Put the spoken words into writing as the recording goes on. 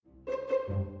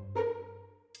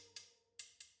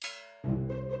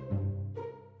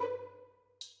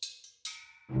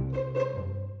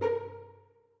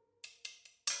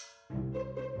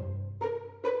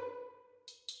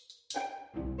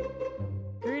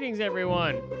Greetings,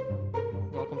 everyone.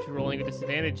 Welcome to Rolling with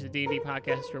Disadvantage, the D&D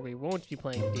podcast where we won't be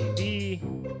playing D&D.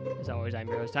 As always, I'm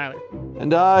your host, Tyler.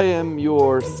 And I am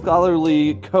your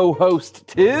scholarly co-host,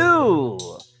 too.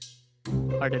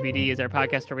 RWD is our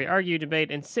podcast where we argue,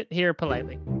 debate, and sit here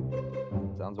politely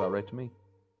Sounds about right to me.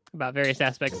 about various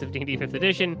aspects of D&D 5th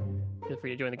edition. Feel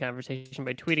free to join the conversation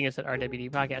by tweeting us at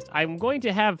RWD Podcast. I'm going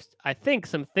to have, I think,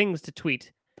 some things to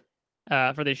tweet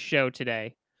for this show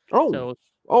today.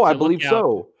 I believe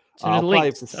so. So I'll there's probably have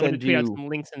links. to I'm going to send tweet out you. some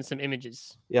links and some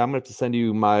images. Yeah, I'm gonna have to send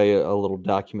you my a little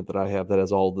document that I have that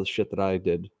has all the shit that I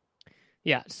did.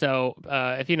 Yeah. So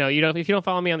if you don't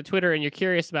follow me on the Twitter and you're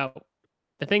curious about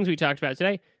the things we talked about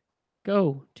today,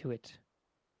 go to it.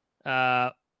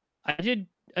 I did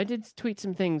tweet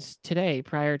some things today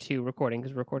prior to recording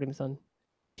because recording this on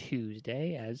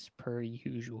Tuesday as per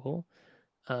usual.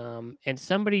 And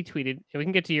somebody tweeted, and we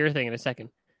can get to your thing in a second,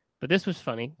 but this was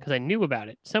funny because I knew about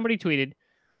it. Somebody tweeted,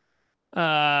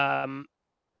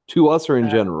 To us or in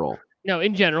general? no,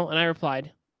 in general, and I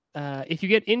replied, if you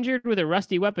get injured with a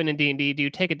rusty weapon in D&D, do you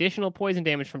take additional poison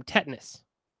damage from tetanus?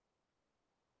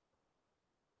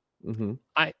 Mm-hmm.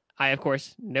 I, of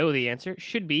course, know the answer.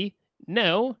 Should be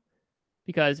no,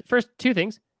 because first, two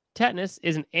things. Tetanus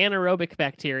is an anaerobic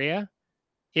bacteria.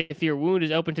 If your wound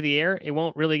is open to the air, it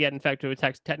won't really get infected with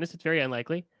tetanus. It's very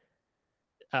unlikely.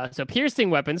 So piercing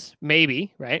weapons,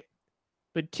 maybe, right?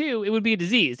 But two, it would be a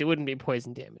disease. It wouldn't be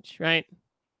poison damage, right?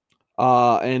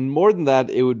 And more than that,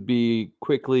 it would be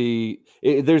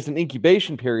there's an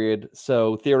incubation period,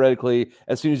 so theoretically,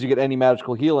 as soon as you get any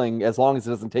magical healing, as long as it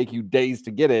doesn't take you days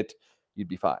to get it, you'd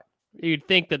be fine. You'd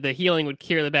think that the healing would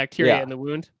cure the bacteria in the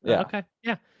wound. Yeah. Okay.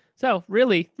 Yeah. So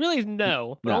really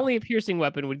no. But No. only a piercing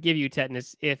weapon would give you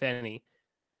tetanus, if any.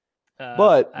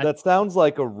 But that sounds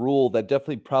like a rule that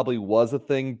definitely probably was a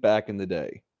thing back in the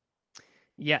day.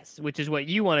 Yes, which is what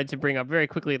you wanted to bring up very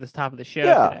quickly at the top of the show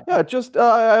today. Yeah. Just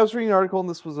I was reading an article, and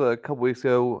this was a couple weeks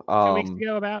ago. 2 weeks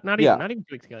ago, about not even 2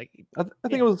 weeks ago. Like, I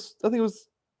think it was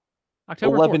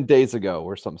October 11 4th. days ago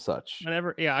or some such.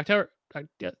 Whenever, October.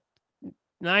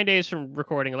 9 days from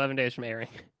recording, 11 days from airing.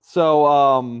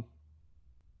 So,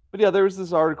 but yeah, there was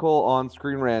this article on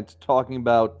Screen Rant talking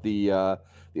about the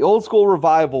old school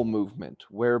revival movement,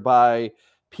 whereby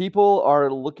people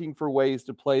are looking for ways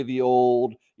to play the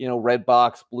old, red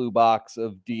box, blue box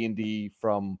of D&D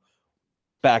from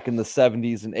back in the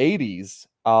 70s and 80s.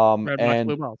 Red box,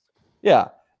 blue balls. Yeah,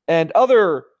 and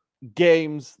other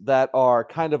games that are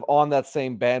kind of on that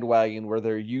same bandwagon where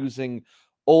they're using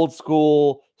old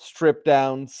school, stripped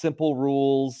down, simple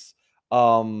rules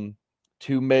to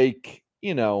make,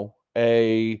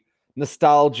 a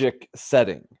nostalgic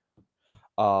setting.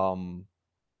 Now,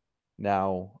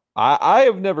 I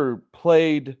have never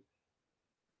played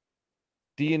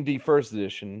D&D First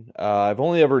Edition. I've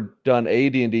only ever done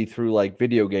AD&D through like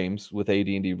video games with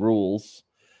AD&D rules.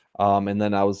 And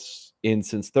then I was in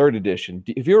since Third Edition.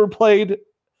 Have you ever played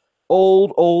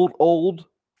old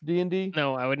D&D?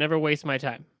 No, I would never waste my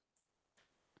time.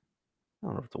 I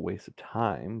don't know if it's a waste of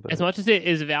time, but as much as it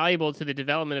is valuable to the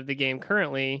development of the game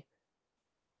currently,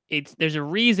 there's a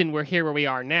reason we're here where we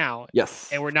are now. Yes.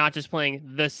 And we're not just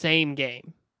playing the same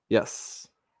game. Yes.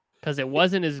 Because it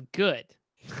wasn't as good.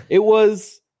 It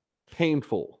was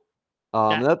painful.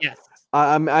 Yes.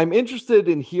 I'm interested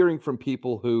in hearing from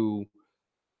people who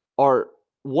are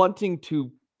wanting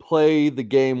to play the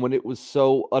game when it was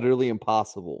so utterly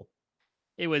impossible.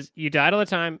 You died all the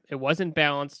time. It wasn't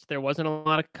balanced. There wasn't a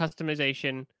lot of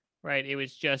customization, right? It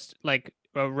was just like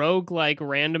a roguelike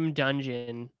random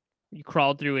dungeon. You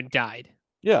crawled through and died.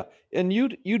 Yeah. And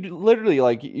you'd literally,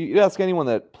 like, you ask anyone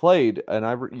that played, and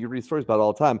you read stories about it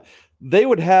all the time, they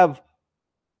would have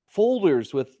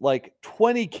folders with like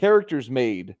 20 characters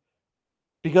made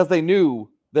because they knew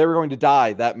they were going to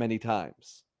die that many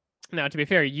times. Now, to be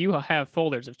fair, you have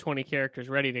folders of 20 characters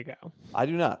ready to go. I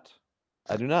do not.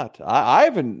 I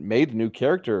haven't made a new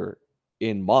character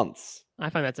in months. I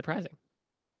find that surprising.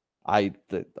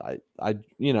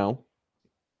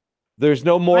 There's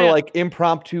no more like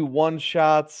impromptu one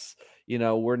shots.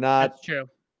 We're not. That's true.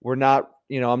 We're not.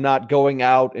 I'm not going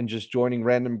out and just joining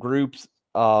random groups.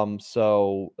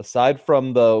 So aside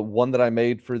from the one that I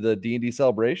made for the D&D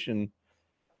celebration,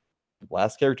 the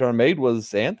last character I made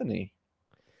was Anthony.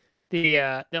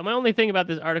 My only thing about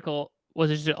this article was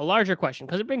just a larger question,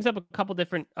 because it brings up a couple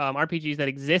different RPGs that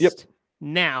exist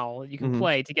now you can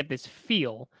play to get this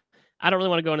feel. I don't really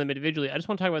want to go into them individually. I just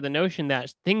want to talk about the notion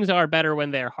that things are better when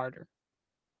they're harder.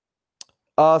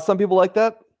 Some people like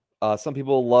that. Some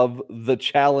people love the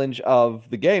challenge of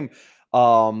the game.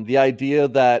 The idea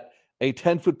that a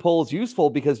 10-foot pole is useful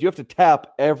because you have to tap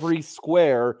every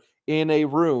square in a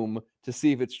room to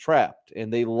see if it's trapped.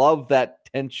 And they love that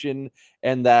tension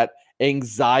and that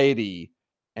anxiety.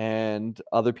 And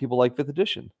other people like 5th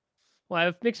edition. Well, I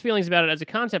have mixed feelings about it as a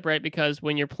concept, right? Because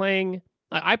when you're playing,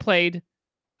 I played,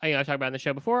 I talked about it in the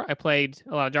show before, I played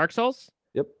a lot of Dark Souls.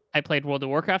 Yep. I played World of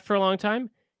Warcraft for a long time.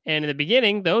 And in the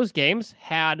beginning, those games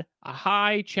had a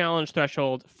high challenge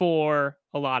threshold for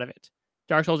a lot of it.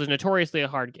 Dark Souls is notoriously a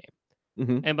hard game.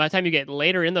 Mm-hmm. And by the time you get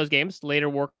later in those games, later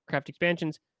Warcraft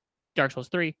expansions, Dark Souls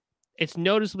 3, it's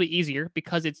noticeably easier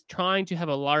because it's trying to have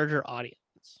a larger audience.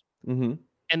 Mm-hmm.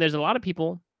 And there's a lot of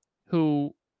people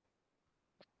who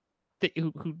get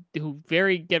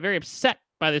very upset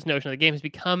by this notion of the game has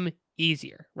become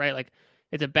easier, right? Like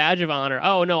it's a badge of honor.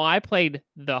 Oh no, I played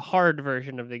the hard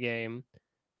version of the game,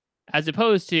 as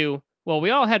opposed to, well,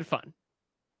 we all had fun,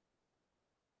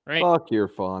 right? Fuck your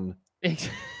fun.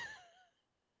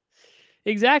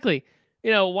 Exactly.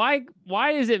 You know, why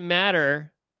does it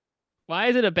matter? Why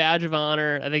is it a badge of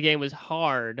honor that the game was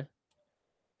hard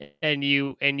and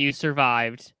you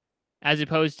survived, as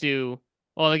opposed to,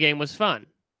 well, the game was fun?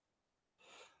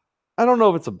 I don't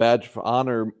know if it's a badge of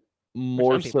honor.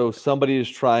 More so, somebody is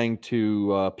trying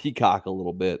to peacock a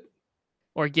little bit.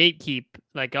 Or gatekeep,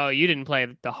 like, oh, you didn't play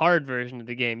the hard version of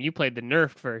the game. You played the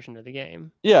nerfed version of the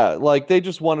game. Yeah, like they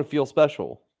just want to feel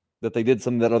special, that they did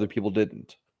something that other people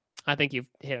didn't. I think you've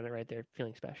hit on it right there,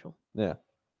 feeling special. Yeah.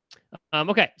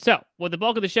 Okay, so what the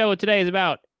bulk of the show today is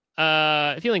about,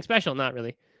 feeling special, not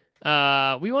really.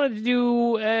 We wanted to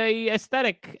do a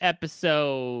aesthetic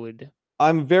episode.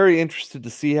 I'm very interested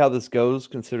to see how this goes,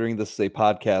 considering this is a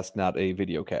podcast, not a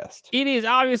video cast. It is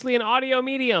obviously an audio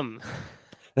medium.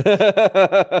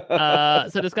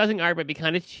 So discussing art might be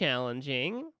kind of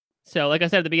challenging. So like I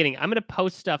said at the beginning, I'm going to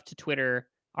post stuff to Twitter,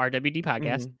 RWD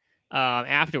Podcast,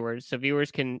 afterwards, so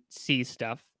viewers can see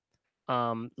stuff.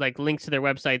 Like links to their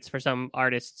websites for some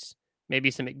artists, maybe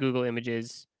some Google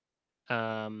images,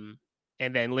 and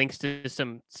then links to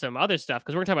some other stuff,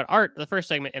 because we're gonna talk about art in the first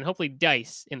segment and hopefully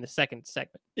dice in the second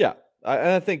segment. Yeah,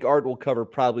 I think art will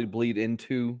probably bleed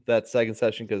into that second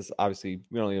session, because obviously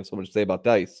we only have so much to say about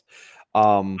dice.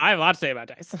 I have a lot to say about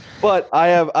dice. But I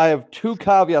have two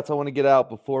caveats I want to get out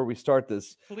before we start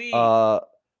this. Please.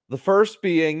 The first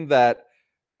being that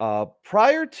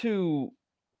prior to,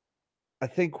 I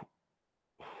think,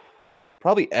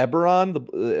 probably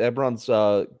Eberron's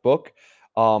book,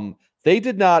 they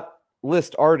did not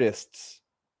list artists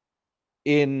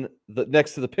in the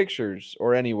next to the pictures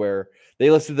or anywhere. They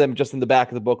listed them just in the back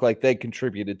of the book, like they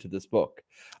contributed to this book.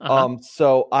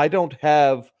 So I don't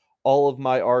have all of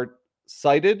my art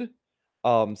cited.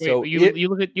 Wait, so you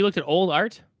looked at old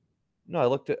art? No, I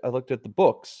looked at the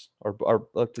books, or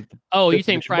looked at the. Oh, you're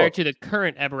saying prior to the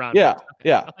current Eberron? Yeah, books. Okay.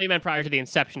 Yeah. I thought you meant prior to the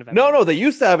inception of Eberron. No, they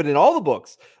used to have it in all the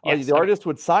books. Yes, the artist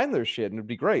would sign their shit, and it'd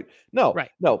be great. No, right.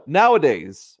 No.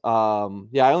 Nowadays, I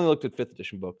only looked at 5th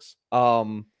edition books.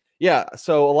 Yeah.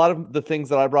 So a lot of the things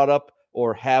that I brought up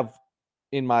or have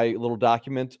in my little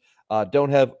document don't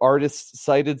have artists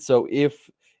cited. So if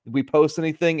we post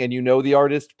anything and you know the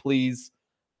artist, please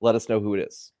let us know who it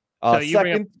is. So you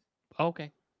second.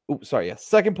 Okay. Oops, sorry. Yes.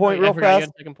 Second point, real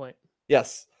fast. Second point.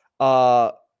 Yes.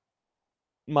 My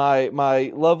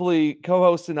lovely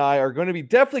co-host and I are going to be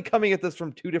definitely coming at this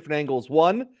from two different angles.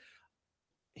 One,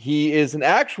 he is an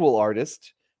actual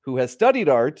artist who has studied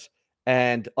art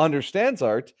and understands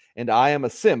art, and I am a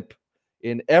simp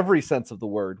in every sense of the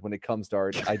word when it comes to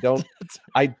art. I don't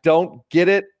get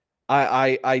it.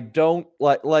 I don't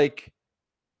like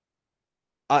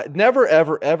never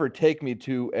ever take me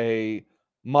to a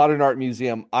modern art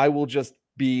museum. I will just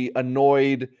be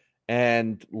annoyed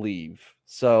and leave.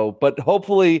 So, but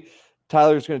hopefully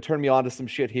Tyler's going to turn me on to some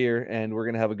shit here and we're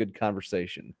going to have a good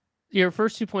conversation. Your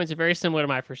first 2 points are very similar to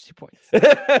my first 2 points.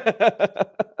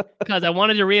 Because I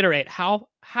wanted to reiterate how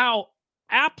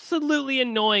absolutely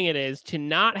annoying it is to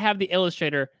not have the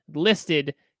illustrator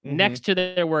listed next to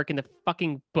their work in the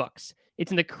fucking books.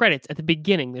 It's in the credits at the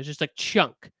beginning. There's just a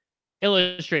chunk.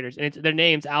 Illustrators, and it's their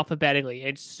names alphabetically.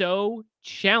 It's so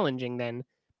challenging then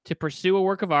to pursue a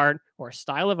work of art or a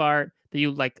style of art that you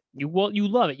like. You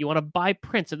love it. You want to buy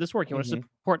prints of this work. You want to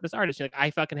support this artist. You're like, I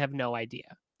fucking have no idea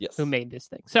who made this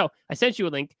thing. So I sent you a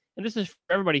link, and this is for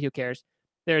everybody who cares.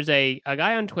 There's a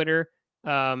guy on Twitter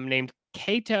named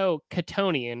Kato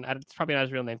Katonian. It's probably not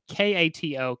his real name.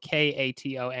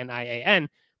 KATOKATONIAN,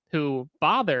 who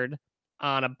bothered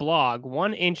on a blog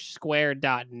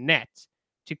 1inchsquare.net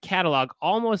to catalog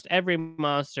almost every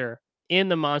monster in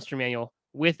the monster manual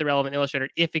with the relevant illustrator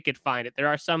if it could find it. There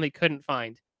are some he couldn't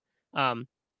find.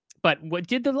 But what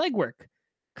did the legwork?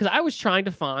 Because I was trying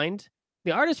to find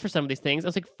the artist for some of these things. I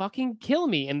was like, fucking kill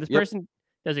me. And this person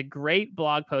does a great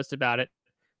blog post about it.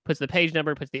 Puts the page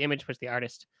number, puts the image, puts the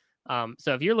artist.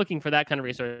 So if you're looking for that kind of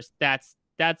resource, that's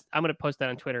I'm gonna post that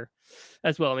on Twitter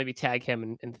as well. Maybe tag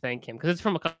him and thank him because it's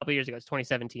from a couple of years ago. It's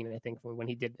 2017, I think, when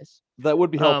he did this. That would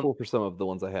be helpful for some of the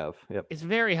ones I have. Yep, it's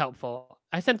very helpful.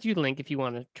 I sent you the link if you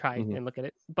want to try and look at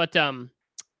it. But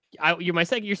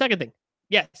your second thing.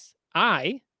 Yes,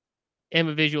 I am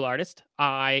a visual artist.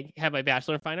 I have my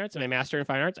bachelor in fine arts and my master in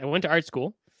fine arts. I went to art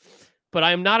school, but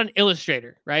I am not an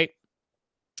illustrator, right?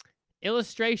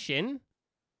 Illustration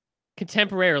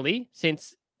contemporarily,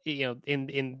 since in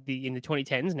the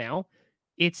 2010s now,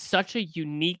 it's such a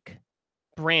unique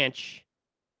branch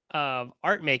of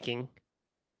art making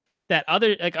that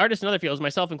other artists in other fields,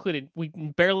 myself included,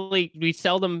 we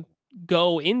seldom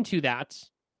go into that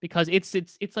because it's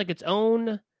like its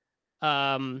own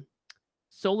solipsistic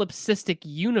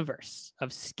universe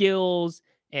of skills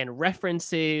and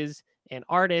references and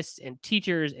artists and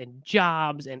teachers and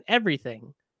jobs and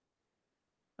everything.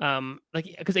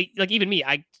 Because even me,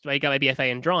 I got my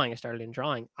BFA in drawing. I started in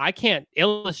drawing. I can't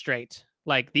illustrate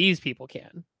like these people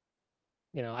can.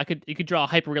 You could draw a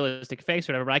hyper realistic face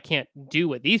or whatever, but I can't do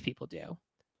what these people do.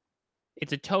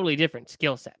 It's a totally different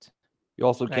skill set. You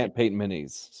also can't paint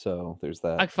minis, so there's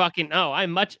that.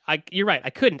 You're right.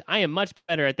 I couldn't. I am much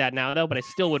better at that now, though. But I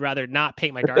still would rather not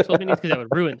paint my Dark Souls minis because that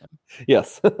would ruin them.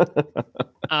 Yes.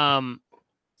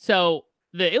 So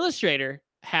the illustrator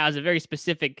has a very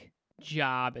specific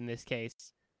job in this case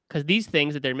because these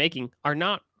things that they're making are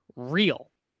not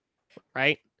real,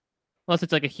 right? Unless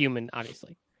it's like a human,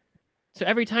 obviously. So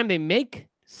every time they make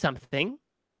something,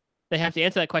 they have to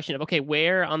answer that question of, okay,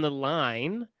 where on the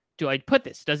line do I put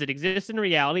this? Does it exist in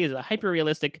reality? Is it a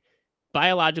hyper-realistic,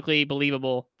 biologically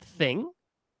believable thing?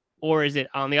 Or is it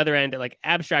on the other end like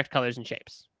abstract colors and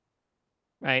shapes?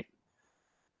 Right?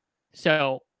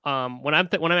 So when I'm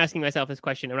asking myself this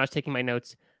question, and when I was taking my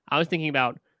notes, I was thinking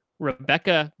about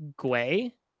Rebecca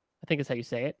Guay, I think is how you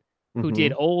say it, who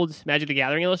did old Magic the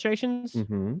Gathering illustrations.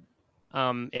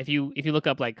 If you look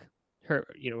up like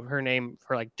her name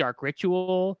for like Dark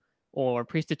Ritual or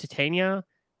Priest of Titania,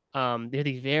 they're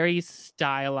these very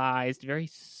stylized, very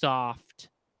soft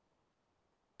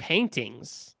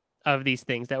paintings of these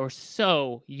things that were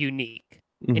so unique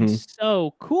and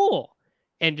so cool,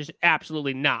 and just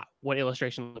absolutely not what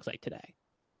illustration looks like today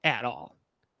at all.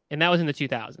 And that was in the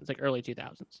 2000s, like early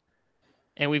 2000s.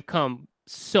 And we've come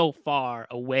so far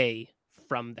away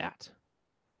from that.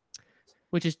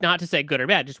 Which is not to say good or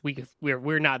bad, just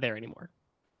we're not there anymore.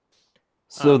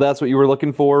 So that's what you were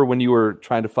looking for when you were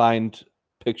trying to find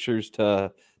pictures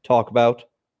to talk about?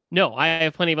 No, I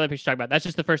have plenty of other pictures to talk about. That's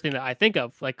just the first thing that I think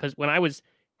of. Like, because when I was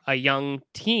a young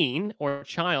teen or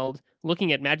child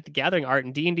looking at Magic the Gathering art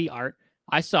and D&D art,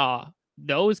 I saw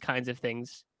those kinds of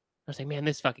things. I was like, man,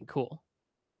 this is fucking cool.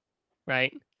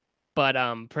 Right? But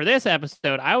for this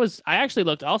episode, I actually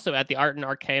looked also at the Art and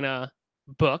Arcana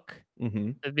book,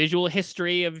 the visual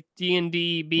history of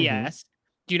D&D BS.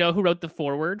 Do you know who wrote the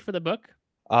foreword for the book?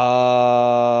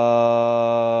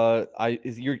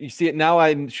 You see it now.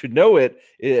 I should know it.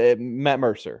 Matt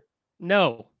Mercer.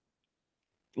 No.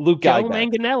 Luke Joe Gygax.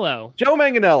 Manganiello. Joe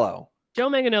Manganiello. Joe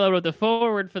Manganiello wrote the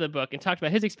foreword for the book and talked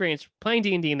about his experience playing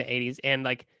D&D in the 80s and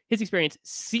like his experience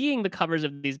seeing the covers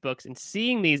of these books and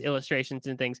seeing these illustrations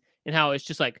and things and how it's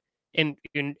just like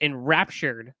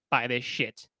enraptured by this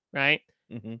shit, right?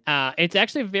 It's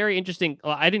actually very interesting.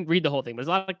 Well, I didn't read the whole thing, but there's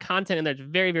a lot of content in there. It's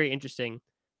very, very interesting.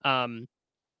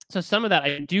 So some of that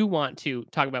I do want to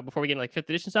talk about before we get into like 5th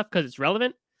edition stuff because it's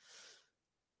relevant.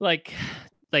 Hold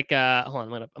on, I'm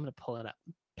gonna pull it up.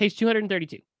 Page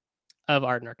 232 of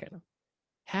Art and Arcana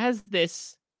has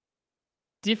this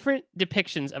different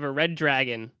depictions of a red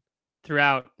dragon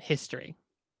throughout history.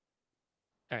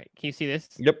 All right, can you see this?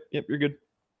 Yep, you're good.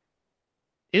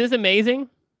 Isn't this amazing?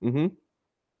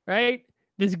 Right?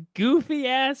 This goofy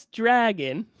ass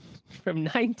dragon from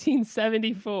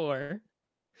 1974.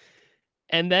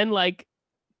 And then like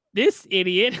this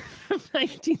idiot from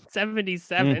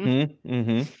 1977.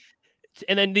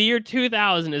 And then the year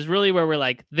 2000 is really where we're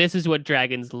like, this is what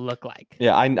dragons look like.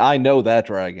 Yeah, I know that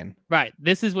dragon. Right.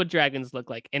 This is what dragons look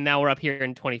like. And now we're up here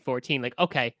in 2014. Like,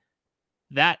 okay,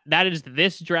 that is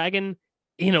this dragon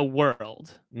in a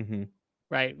world.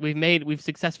 Right. We've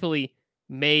successfully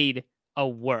made a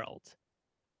world.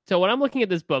 So when I'm looking at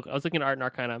this book, I was looking at Art and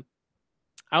Arcana.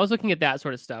 I was looking at that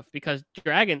sort of stuff because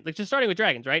dragons, like just starting with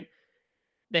dragons, right?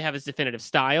 They have this definitive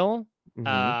style.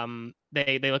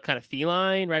 They look kind of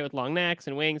feline, right, with long necks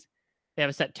and wings. They have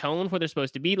a set tone for what they're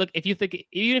supposed to be. Look,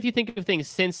 even if you think of things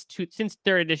since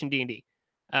 3rd edition D&D,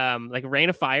 like Reign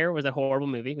of Fire was a horrible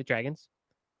movie with dragons,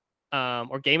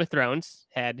 or Game of Thrones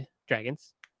had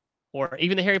dragons. or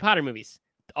even the Harry Potter movies.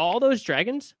 All those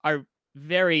dragons are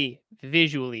very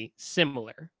visually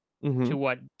similar Mm-hmm. to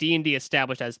what D&D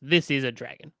established as this is a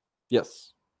dragon.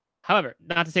 Yes. However,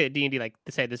 not to say that D&D like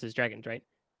to say this is dragons, right?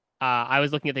 I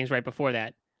was looking at things right before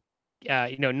that.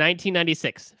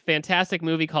 1996, fantastic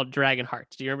movie called Dragonheart.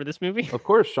 Do you remember this movie? Of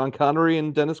course, Sean Connery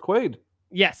and Dennis Quaid.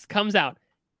 Yes, comes out.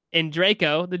 And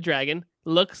Draco, the dragon,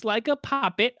 looks like a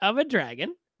puppet of a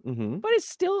dragon, Mm-hmm. but it's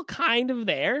still kind of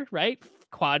there, right?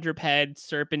 Quadruped,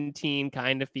 serpentine,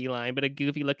 kind of feline, but a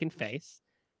goofy looking face.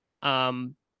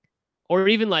 Or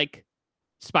even like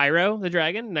Spyro the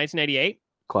Dragon, 1998.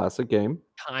 Classic game.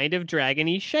 Kind of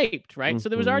dragony shaped, right? So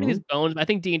there was already Mhm. this bones. I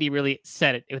think D&D really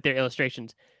said it with their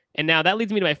illustrations. And now that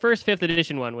leads me to my first 5th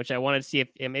edition one, which I wanted to see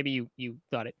if maybe you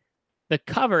thought it. The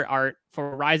cover art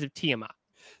for Rise of Tiamat.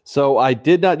 So I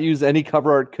did not use any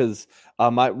cover art because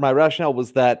my rationale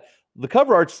was that the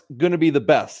cover art's going to be the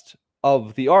best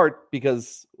of the art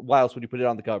because why else would you put it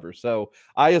on the cover? So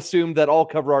I assumed that all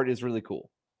cover art is really cool.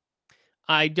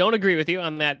 I don't agree with you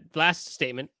on that last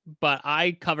statement, but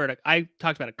I talked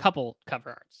about a couple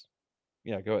cover arts.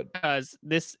 Yeah, go ahead. Because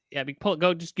this,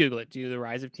 go just Google it. Do the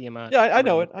Rise of Tiamat. Yeah, I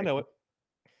know it. I know it.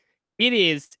 It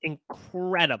is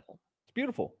incredible. It's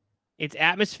beautiful. It's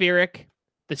atmospheric.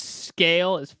 The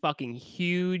scale is fucking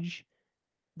huge.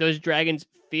 Those dragons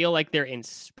feel like they're in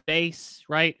space,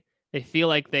 right? They feel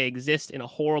like they exist in a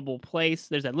horrible place.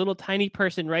 There's that little tiny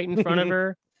person right in front of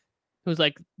her who's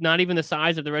like not even the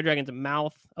size of the red dragon's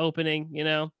mouth opening, you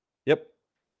know? Yep.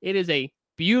 It is a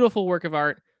beautiful work of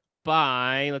art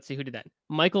by, let's see who did that.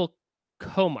 Michael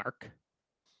Comark,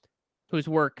 whose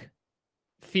work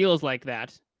feels like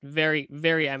that. Very,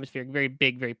 very atmospheric, very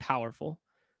big, very powerful.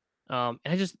 And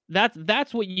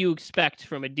that's what you expect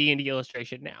from a D&D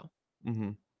illustration now. Mm-hmm.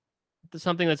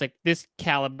 Something that's like this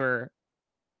caliber,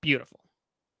 beautiful.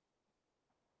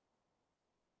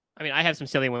 I mean, I have some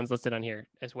silly ones listed on here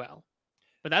as well,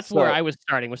 but that's where I was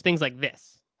starting, was things like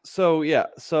this. So yeah,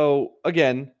 so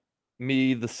again,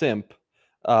 me the simp.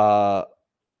 I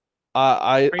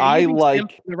like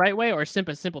simp the right way or simp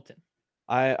a simpleton.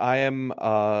 I am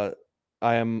a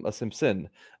simpson.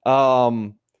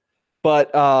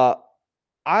 But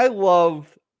I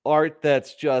love art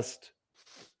that's just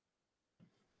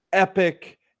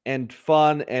epic and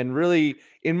fun and really,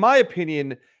 in my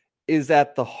opinion, is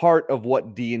at the heart of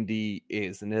what D&D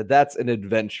is, and that's an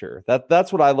adventure.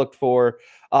 That's what I looked for.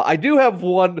 I do have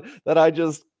one that I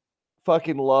just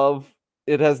fucking love.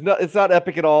 It's not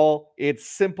epic at all. It's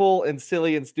simple and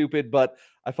silly and stupid, but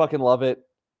I fucking love it.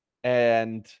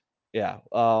 And yeah,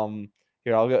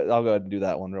 here I'll go ahead and do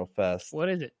that one real fast. What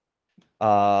is it?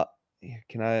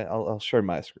 Can I? I'll share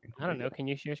my screen. I don't know. Can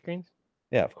you share screens?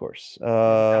 Yeah, of course.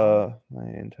 My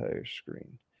entire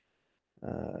screen.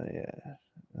 Yeah.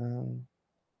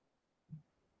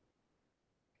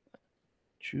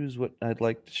 Choose what I'd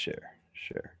like to share.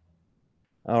 Share.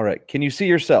 All right. Can you see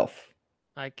yourself?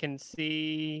 I can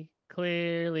see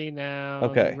clearly now.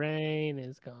 Okay. The rain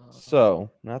is gone. So,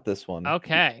 not this one.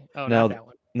 Okay. Oh, no, not that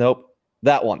one. Nope.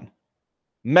 That one.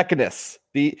 Mechanus.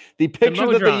 The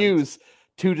picture that they use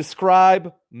to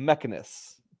describe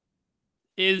Mechanus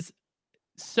is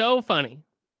so funny.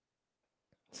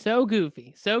 So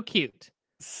goofy. So cute.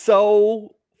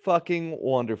 So fucking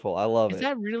wonderful. I love it. Is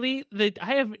that really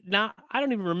I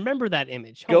don't even remember that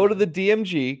image. Go to the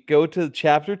DMG, go to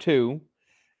chapter 2,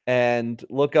 and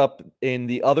look up in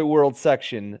the Otherworld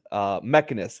section,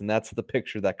 Mechanus, and that's the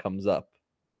picture that comes up.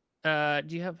 Do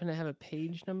you happen to have a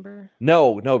page number?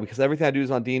 No, because everything I do is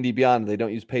on D&D Beyond. They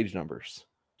don't use page numbers.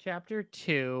 Chapter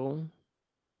 2.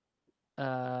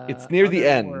 It's near the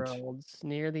end. Worlds,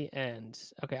 near the end.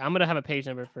 Okay, I'm gonna have a page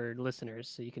number for listeners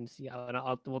so you can see.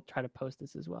 We'll try to post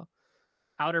this as well.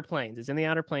 Outer Planes. It's in the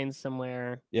Outer Planes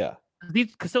somewhere. Yeah.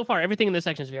 Because so far everything in this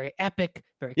section is very epic,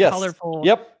 very colorful.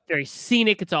 Yep. Very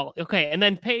scenic. It's all okay. And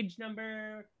then page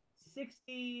number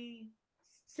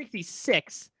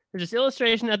 66. There's this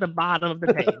illustration at the bottom of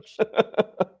the page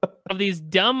of these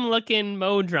dumb-looking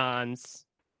Modrons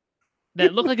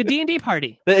that look like a D&D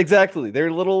party. Exactly.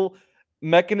 They're little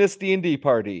Mechanus D&D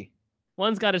party.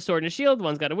 One's got a sword and a shield.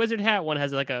 One's got a wizard hat. One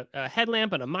has like a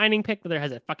headlamp and a mining pick. The other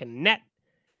has a fucking net.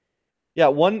 Yeah,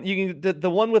 the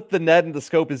one with the net and the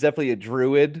scope is definitely a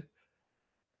druid.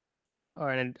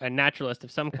 Or a naturalist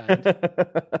of some kind.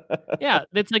 Yeah,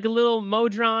 it's like a little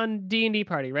Modron D&D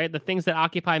party, right? The things that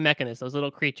occupy Mechanus, those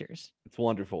little creatures. It's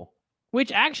wonderful.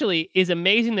 Which actually is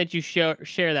amazing that you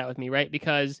share that with me, right?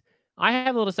 Because I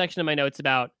have a little section in my notes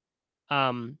about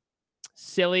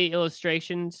silly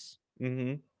illustrations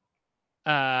that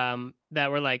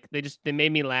were like they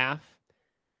made me laugh.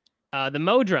 The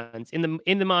Modrons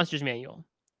in the Monsters Manual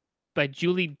by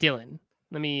Julie Dillon.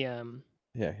 Let me Yeah,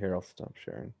 here I'll stop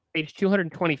sharing. page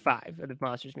 225 of the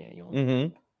Monsters Manual.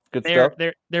 Mm-hmm. Good They're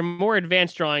stuff. they're more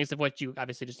advanced drawings of what you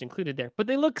obviously just included there, but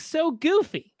they look so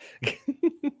goofy.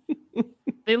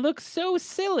 They look so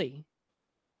silly.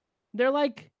 They're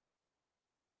like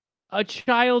a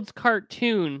child's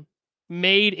cartoon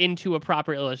made into a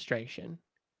proper illustration,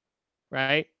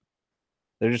 right?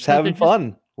 They're just But having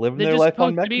fun, living they're their just life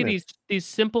on supposed to be Mechanist. these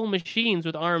simple machines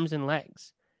with arms and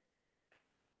legs.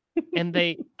 And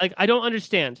they like I don't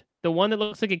understand. The one that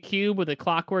looks like a cube with a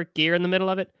clockwork gear in the middle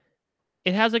of it,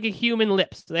 it has like a human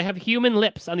lips. They have human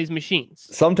lips on these machines.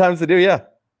 Sometimes they do, yeah.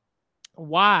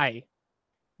 Why?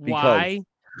 Because Why?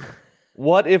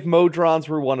 what if Modrons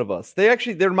were one of us? They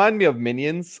remind me of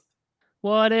Minions.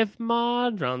 What if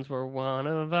Modrons were one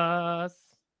of us?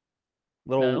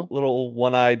 Little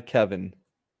one-eyed Kevin.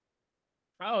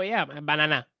 Oh yeah,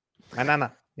 banana.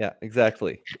 Banana. Yeah,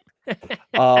 exactly.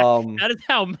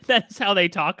 That is how they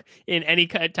talk in any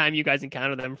time you guys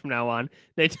encounter them from now on.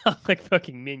 They talk like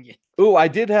fucking minions. Ooh, I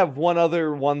did have one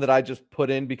other one that I just put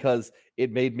in because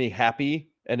it made me happy,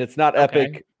 and it's not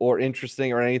epic or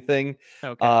interesting or anything.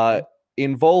 Okay.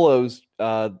 In Volo's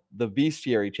The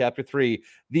Bestiary, Chapter 3,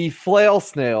 the flail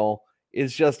snail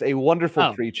is just a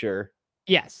wonderful creature.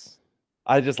 Yes.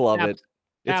 I just love it.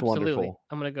 It's absolutely wonderful.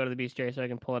 I'm gonna go to the Bestiary so I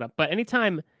can pull it up. But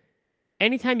anytime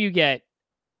you get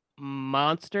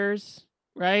monsters,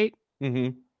 right?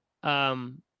 Mm-hmm.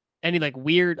 Any like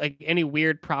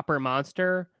weird proper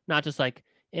monster, not just like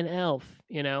an elf,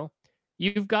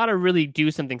 you've got to really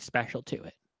do something special to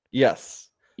it. Yes.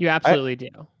 You absolutely do.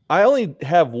 I only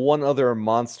have one other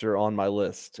monster on my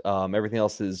list. Everything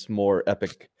else is more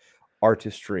epic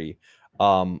artistry.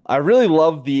 I really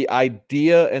love the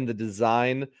idea and the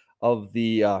design of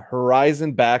the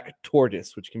horizon back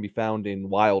tortoise, which can be found in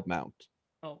Wildemount.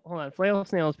 Oh, hold on. Flail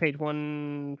Snail is page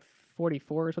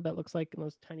 144 is what that looks like in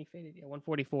those tiny faded. Yeah,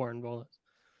 144 in Volos.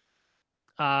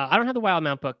 I don't have the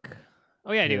Wildemount book.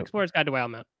 Oh yeah, I do. Yep. Explorer's Guide to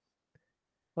Wildemount.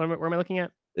 Where am I looking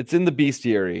at? It's in the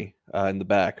Bestiary in the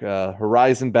back.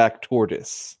 Horizon back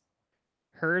tortoise.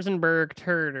 Herzenberg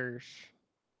Turters.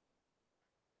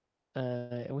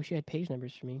 I wish you had page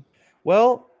numbers for me.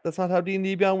 Well, that's not how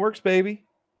D&D Beyond works, baby.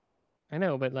 I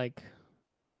know, but like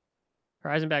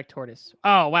Horizon back tortoise.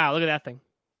 Oh wow, look at that thing.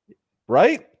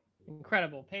 Right?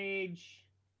 Incredible. Page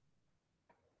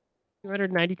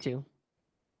 292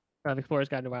 of Explorer's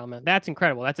Guide to Wildemount. That's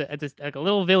incredible. That's like a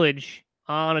little village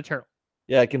on a turtle.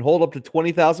 Yeah, it can hold up to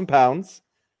 20,000 pounds.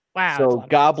 Wow. So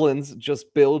goblins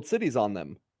just build cities on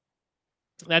them.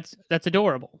 That's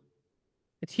adorable.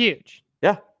 It's huge.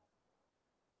 Yeah.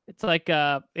 It's like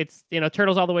it's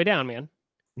turtles all the way down, man.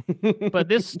 But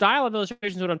this style of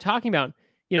illustration is what I'm talking about.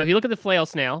 If you look at the flail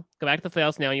snail, go back to the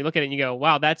flail snail, and you look at it and you go,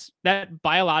 wow, that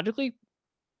biologically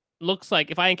looks like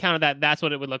if I encountered that, that's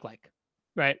what it would look like.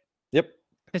 Right? Yep.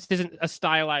 This isn't a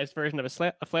stylized version of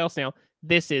a flail snail.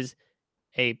 This is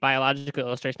a biological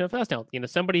illustration of a flail snail.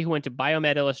 Somebody who went to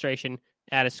biomed illustration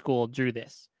at a school drew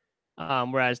this.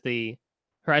 Whereas the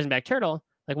horizon back turtle,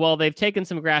 like, well, they've taken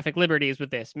some graphic liberties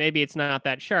with this. Maybe it's not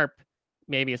that sharp.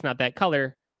 Maybe it's not that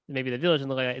color. Maybe the village doesn't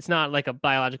look like that. It's not like a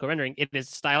biological rendering. It is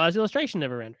a stylized illustration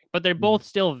of a rendering. But they're both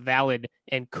still valid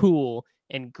and cool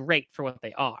and great for what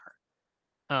they are.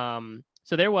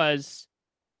 So there was,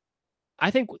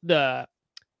 I think this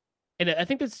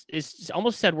is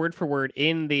almost said word for word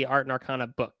in the Art and Arcana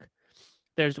book.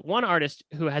 There's one artist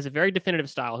who has a very definitive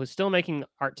style who's still making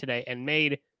art today and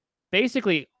made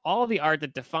basically all of the art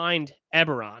that defined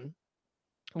Eberron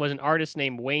was an artist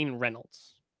named Wayne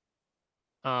Reynolds.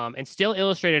 And still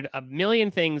illustrated a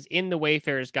million things in the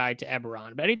Wayfarer's Guide to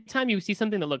Eberron. But anytime you see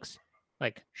something that looks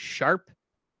like sharp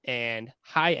and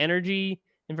high energy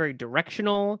and very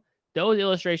directional, those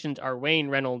illustrations are Wayne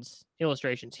Reynolds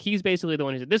illustrations. He's basically the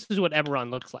one who said, this is what Eberron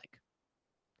looks like.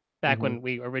 Back when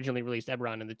we originally released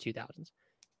Eberron in the 2000s.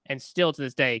 And still to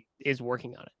this day is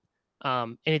working on it.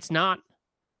 And it's not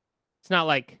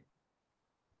like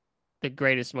the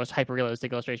greatest, most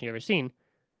hyper-realistic illustration you've ever seen,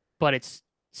 but it's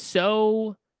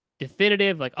so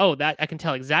definitive, like, oh, that I can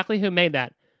tell exactly who made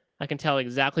that. I can tell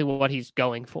exactly what he's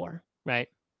going for, right?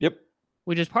 Yep.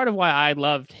 Which is part of why I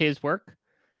loved his work,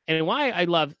 and why I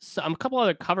love a couple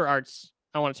other cover arts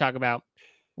I want to talk about.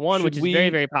 One, which is very,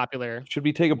 very popular. Should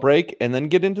we take a break and then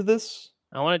get into this?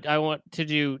 I want to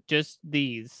do just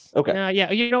these. Okay. Yeah,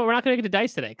 we're not going to get to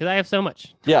dice today because I have so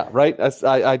much. Yeah, right.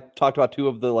 I talked about 2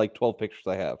 of the 12 pictures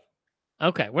I have.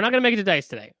 Okay, we're not going to make it to dice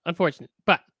today, unfortunately,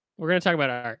 but we're going to talk about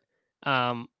art.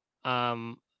 I'm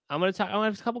going to talk. I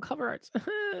have a couple cover arts.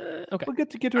 Okay, we'll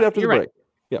get to it after the break.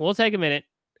 Yeah, we'll take a minute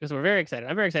because we're very excited.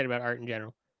 I'm very excited about art in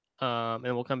general. and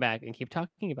we'll come back and keep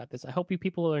talking about this. I hope you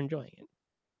people are enjoying it.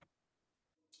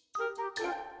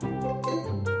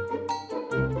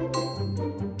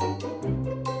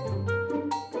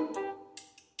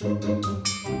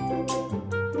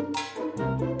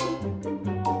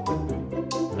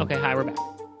 Okay, hi, we're back.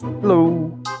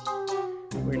 Hello.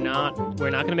 We're not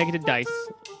gonna make it to dice,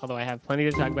 although I have plenty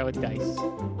to talk about with dice.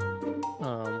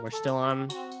 We're still on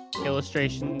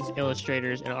illustrations,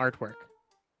 illustrators, and artwork.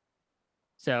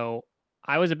 So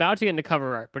I was about to get into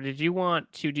cover art, but did you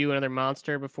want to do another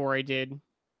monster before I did?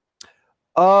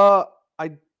 Do I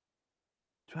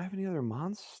have any other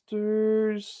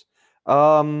monsters?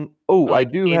 I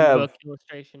do have book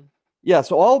illustration. Yeah,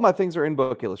 so all of my things are in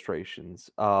book illustrations.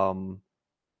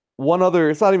 One other,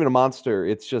 it's not even a monster.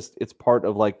 It's part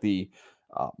of like the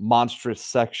monstrous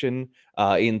section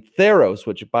in Theros,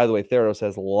 which, by the way, Theros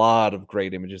has a lot of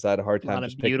great images. I had a hard time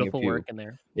just picking a few. Beautiful work in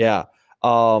there. Yeah.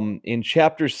 In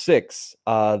chapter 6,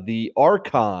 the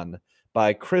Archon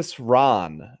by Chris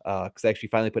Ron, because I actually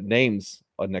finally put names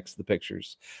next to the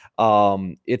pictures.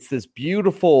 It's this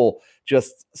beautiful,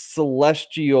 just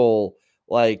celestial,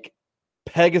 like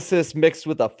Pegasus mixed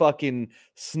with a fucking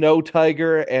snow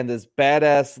tiger and this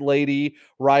badass lady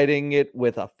riding it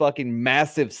with a fucking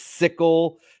massive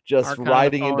sickle, just Archon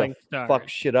riding into Stars. fuck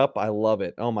shit up. I love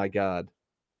it. Oh my god.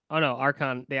 Oh no,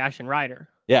 Archon, the Ashen Rider.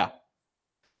 Yeah.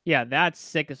 Yeah, that's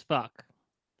sick as fuck.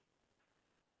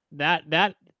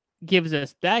 That gives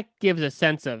us a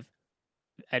sense of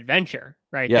adventure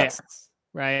right Yes.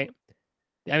 there. Right?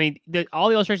 I mean, all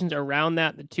the illustrations around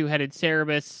that, the two-headed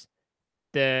Cerberus,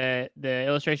 the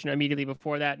illustration immediately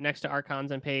before that, next to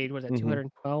Archons on page, was that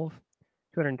 212?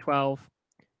 212.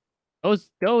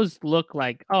 Those look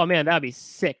like, oh man, that'd be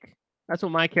sick. That's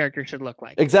what my character should look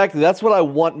like. Exactly. That's what I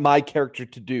want my character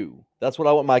to do. That's what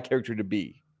I want my character to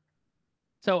be.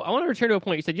 So I want to return to a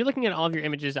point. You said you're looking at all of your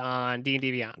images on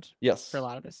D&D Beyond. Yes. For a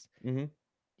lot of this. Mm-hmm.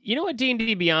 You know what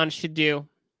D&D Beyond should do?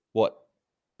 What?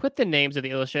 Put the names of the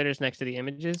illustrators next to the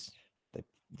images.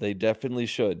 They definitely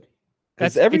should.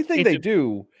 Because everything they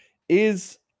do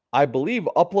is, I believe,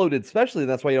 uploaded specially.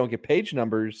 That's why you don't get page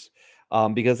numbers.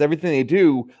 Because everything they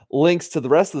do links to the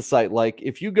rest of the site. Like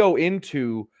if you go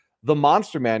into the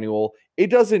monster manual, it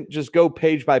doesn't just go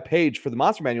page by page for the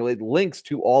monster manual. It links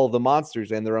to all of the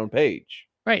monsters and their own page.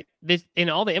 Right. And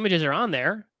all the images are on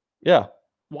there. Yeah.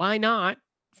 Why not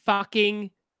fucking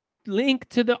link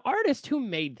to the artist who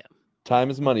made them?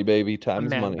 Time is money, baby. Time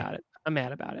is money. I'm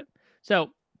mad about it. So,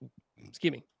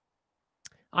 excuse me.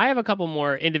 I have a couple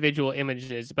more individual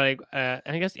images, but I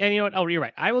guess, and you know what? Oh, you're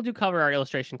right. I will do cover art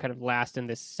illustration kind of last in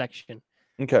this section.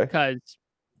 Okay. Because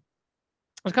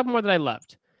there's a couple more that I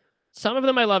loved. Some of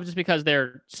them I love just because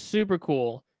they're super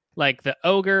cool. Like the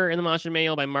Ogre in the Monster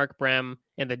Manual by Mark Brem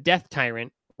and the Death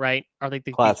Tyrant, right? Are like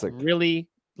the classic, really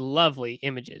lovely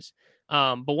images.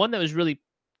 But one that was really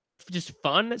just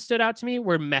fun that stood out to me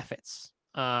were Mephits.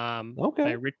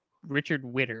 By Richard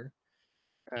Witter.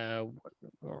 I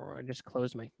just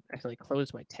accidentally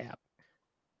closed my tab.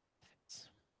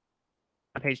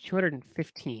 On page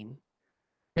 215,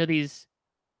 there are these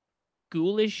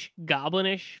ghoulish,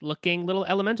 goblinish looking little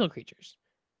elemental creatures.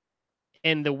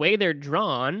 And the way they're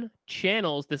drawn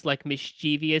channels this like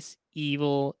mischievous,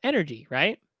 evil energy,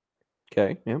 right?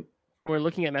 Okay. Yep. We're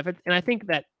looking at Mephits, and I think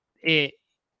that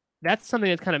that's something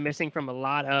that's kind of missing from a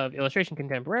lot of illustration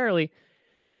contemporarily.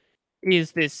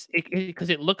 Is this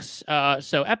because it looks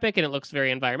so epic and it looks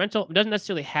very environmental? It doesn't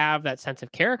necessarily have that sense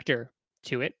of character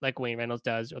to it, like Wayne Reynolds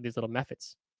does, or these little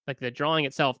Mephits. Like the drawing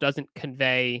itself doesn't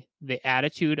convey the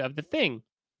attitude of the thing.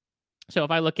 So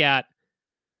if I look at,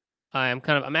 I'm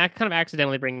kind of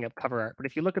accidentally bringing up cover art, but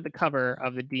if you look at the cover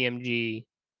of the DMG,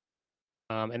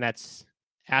 and that's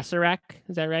Acererak,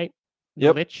 is that right?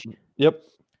 Yep. Lich. Yep.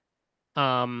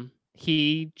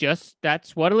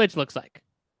 That's what a Lich looks like,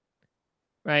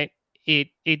 right?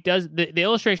 It does the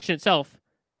illustration itself.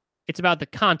 It's about the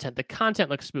content. The content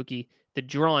looks spooky. The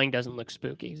drawing doesn't look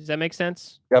spooky. Does that make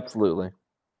sense? Absolutely.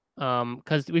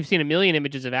 Because we've seen a million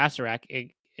images of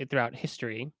Acererak throughout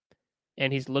history,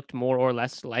 and he's looked more or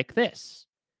less like this.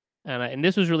 And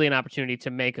this was really an opportunity to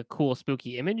make a cool,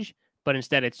 spooky image, but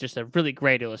instead it's just a really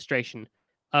great illustration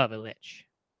of a Lich.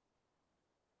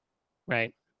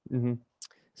 Right? Mm-hmm.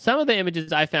 Some of the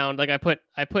images I found, like I put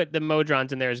the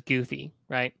Modrons in there as goofy,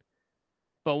 right?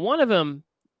 But one of them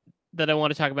that I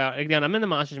want to talk about, again, I'm in the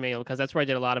Monsters Manual because that's where I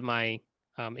did a lot of my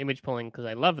image pulling because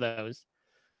I love those,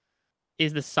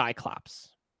 is the Cyclops.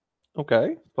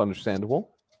 Okay,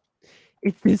 understandable.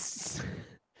 It's this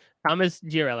Thomas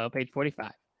Giorello, page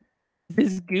 45.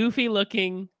 This goofy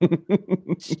looking,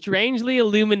 strangely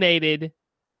illuminated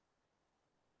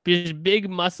just big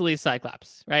muscly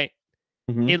Cyclops, right?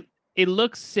 Mhm. It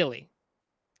looks silly.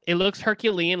 It looks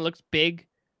Herculean, looks big.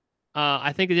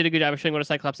 I think they did a good job of showing what a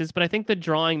Cyclops is, but I think the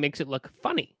drawing makes it look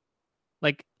funny,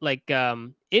 like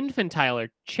infantile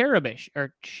or cherubish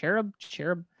or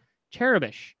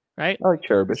cherubish, right? I like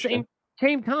Cherubish. Yeah.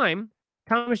 Same time,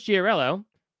 Thomas Giarello.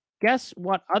 Guess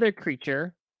what other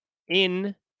creature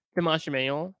in the Monster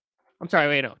Manual? I'm sorry,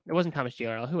 wait, no, it wasn't Thomas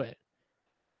Giarello. Who it?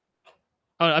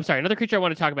 Oh, I'm sorry. Another creature I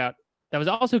want to talk about that was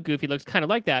also goofy, looks kind of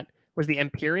like that, was the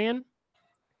Empyrean.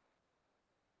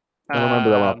 I don't remember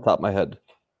that one off the Um, top of my head.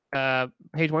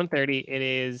 Page 130. It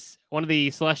is one of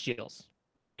the Celestials.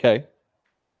 Okay.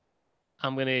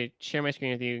 I'm gonna share my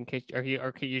screen with you in case,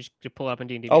 or could you just pull up in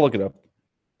D&D? I'll look it up.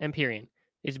 Empyrean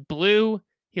is blue.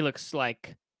 He looks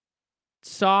like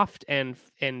soft and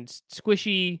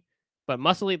squishy, but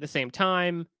muscly at the same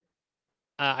time.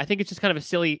 I think it's just kind of a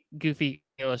silly, goofy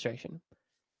illustration.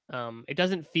 It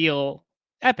doesn't feel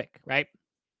epic, right?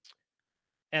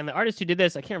 And the artist who did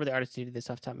this, I can't remember the artist who did this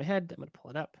off the top of my head. I'm gonna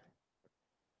pull it up.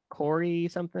 Corey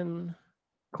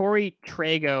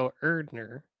Trago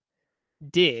Erdner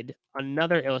did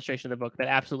another illustration of the book that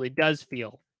absolutely does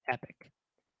feel epic.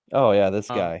 Oh yeah, this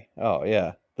guy. Oh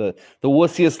yeah, the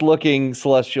wussiest looking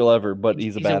celestial ever, but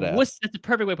he's a badass. That's the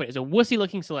perfect way to put it. He's a wussy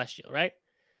looking celestial, right?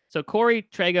 So Corey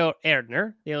Trago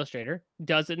Erdner, the illustrator,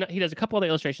 does it. He does a couple of the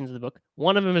illustrations of the book.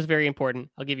 One of them is very important.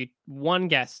 I'll give you one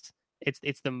guess.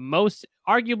 It's the most,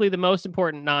 arguably the most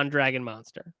important non-dragon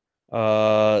monster.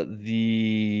 The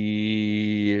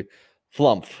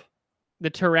Flumph.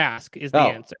 The Tarrasque is the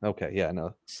answer. Okay, yeah,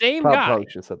 no. Same guy. Probably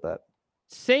should have said that.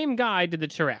 Same guy did the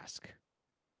Tarrasque.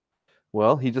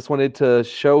 Well, he just wanted to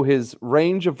show his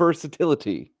range of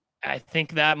versatility. I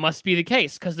think that must be the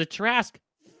case because the Tarrasque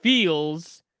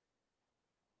feels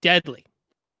deadly.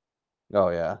 Oh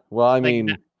yeah. Well, I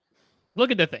mean, look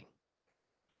at the thing.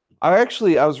 I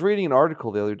was reading an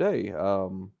article the other day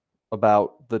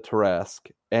about the Tarrasque,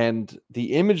 and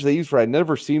the image they used for it I'd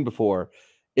never seen before.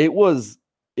 It was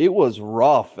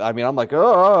rough. I mean, I'm like,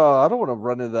 oh, I don't want to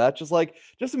run into that.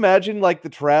 Just imagine like the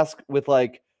Tarrasque with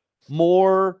like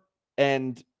more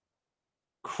and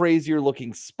crazier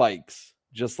looking spikes,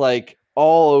 just like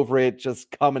all over it,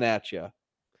 just coming at you.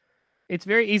 It's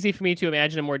very easy for me to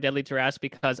imagine a more deadly Tarrasque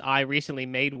because I recently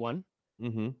made one.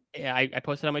 Mm-hmm. Yeah, I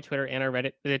posted on my Twitter and I read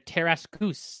it. The Tarrasque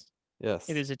goose. Yes.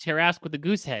 It is a Tarrasque with a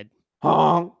goose head.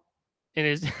 Honk. It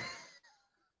is it's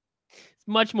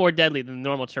much more deadly than the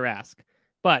normal Tarrasque,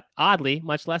 but oddly,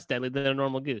 much less deadly than a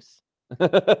normal goose. All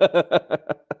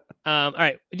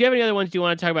right. Do you have any other ones you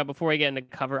want to talk about before we get into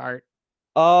cover art?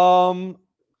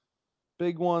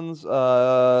 Big ones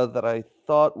that I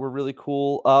thought were really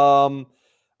cool.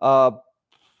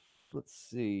 Let's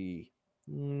see.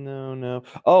 No.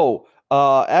 Oh,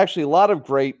 actually, a lot of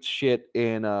great shit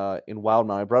in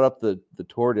Wildmount. I brought up the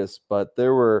tortoise, but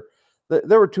there were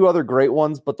two other great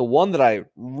ones. But the one that I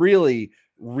really,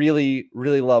 really,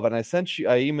 really love, and I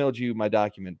emailed you my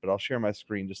document, but I'll share my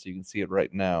screen just so you can see it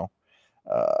right now.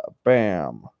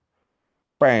 Bam,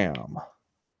 bam,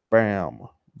 bam,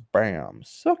 bam.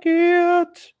 Suck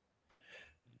it.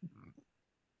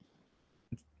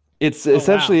 It's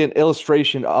essentially an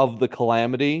illustration of the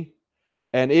Calamity,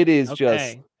 and it is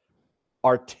just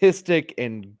artistic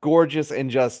and gorgeous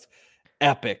and just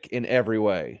epic in every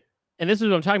way. And this is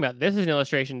what I'm talking about. This is an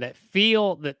illustration that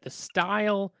the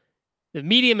style, the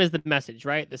medium is the message,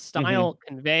 right? The style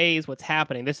conveys what's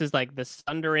happening. This is like the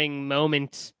sundering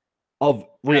moment of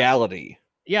reality.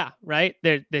 Yeah, right?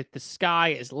 The sky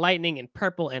is lightning and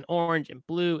purple and orange and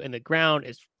blue, and the ground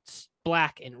is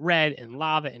black and red and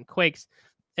lava and quakes.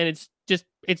 And it's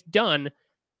done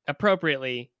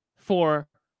appropriately for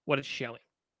what it's showing.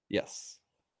 Yes.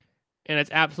 And it's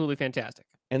absolutely fantastic.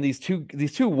 And these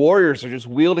two warriors are just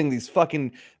wielding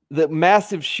the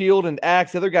massive shield and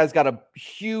axe. The other guy's got a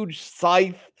huge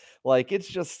scythe. Like, it's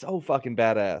just so fucking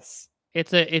badass.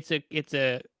 It's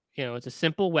a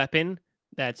simple weapon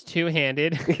that's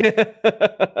two-handed.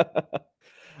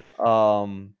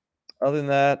 Other than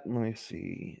that, let me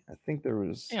see. I think there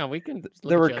was. Yeah, we can.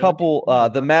 There were a couple.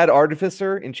 The Mad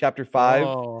Artificer in chapter 5.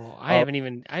 Oh, I haven't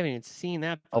even seen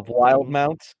that of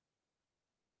Wildmount. It's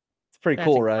pretty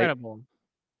cool, incredible. Right?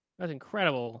 That's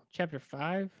incredible. Chapter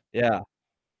 5. Yeah,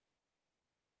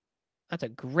 that's a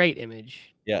great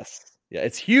image. Yes, yeah,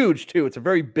 it's huge too. It's a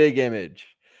very big image.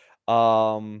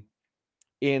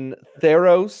 In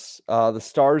Theros, The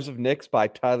Stars of Nyx by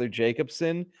Tyler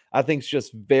Jacobson, I think it's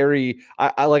just very.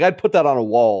 I'd put that on a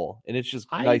wall, and it's just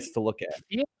nice to look at.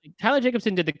 Yeah, Tyler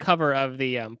Jacobson did the cover of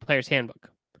the Player's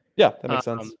Handbook. Yeah, that makes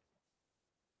sense.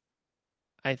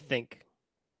 I think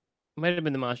it might have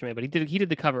been the Monster Man, but he did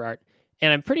the cover art,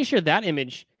 And I'm pretty sure that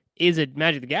image is a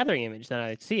Magic the Gathering image. That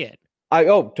I see it.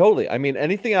 Totally. I mean,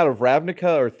 anything out of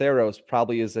Ravnica or Theros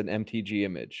probably is an MTG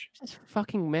image. This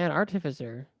fucking mad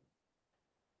artificer.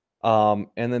 And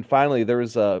then finally, there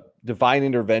was a divine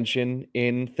intervention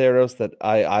in Theros that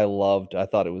I loved. I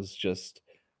thought it was just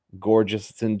gorgeous.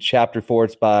 It's in chapter 4.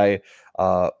 It's by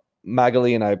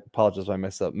Magali, and I apologize if I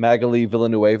messed up. Magali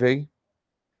Villanueva.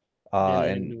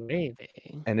 And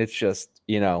it's just,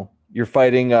 you're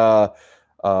fighting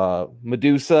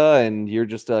Medusa, and you're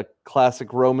just a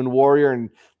classic Roman warrior, and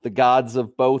the gods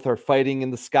of both are fighting in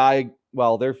the sky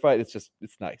while they're fighting. It's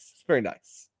nice. It's very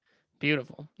nice.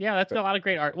 Beautiful. Yeah, that's got a lot of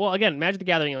great art. Well, again, Magic the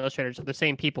Gathering illustrators are the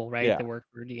same people, right? Yeah. That work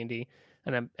for D&D.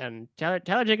 And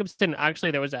Tyler Jacobson,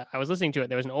 actually, I was listening to it.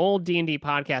 There was an old D&D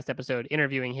podcast episode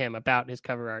interviewing him about his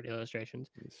cover art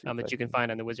illustrations that you can find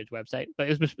on the Wizards website.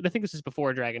 But I think this is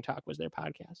before Dragon Talk was their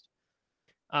podcast.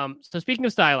 So speaking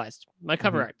of stylized, my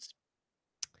cover arts.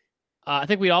 I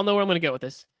think we all know where I'm going to go with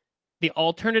this. The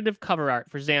alternative cover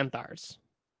art for Xanthars.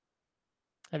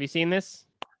 Have you seen this?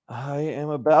 I am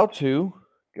about to.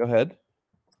 Go ahead.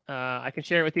 I can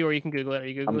share it with you, or you can Google it. Are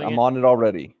you Googling it? I'm on it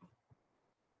already.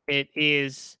 It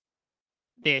is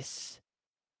this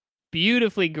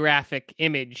beautifully graphic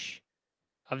image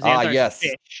of Xanthar's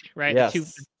fish, right? Yes. The two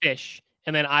fish,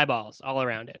 and then eyeballs all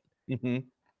around it. Mm-hmm.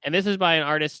 And this is by an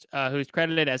artist who's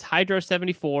credited as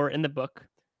Hydro74 in the book,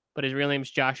 but his real name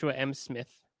is Joshua M. Smith.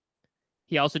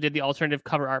 He also did the alternative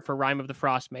cover art for Rime of the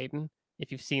Frost Maiden,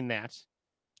 if you've seen that.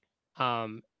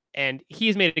 And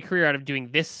he's made a career out of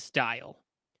doing this style.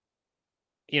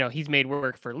 He's made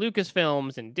work for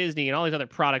Lucasfilms and Disney and all these other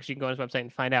products. You can go on his website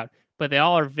and find out. But they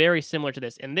all are very similar to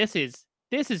this. And this is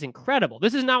incredible.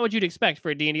 This is not what you'd expect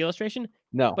for a D&D illustration.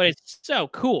 No. But it's so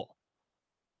cool.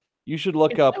 You should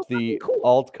look up the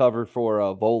alt cover for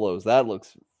Volos. That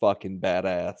looks fucking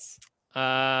badass.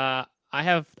 I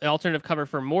have the alternative cover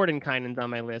for Mordenkainen's on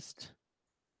my list.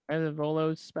 I have the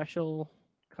Volos special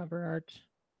cover art.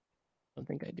 I don't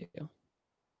think I do.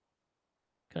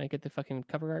 Can I get the fucking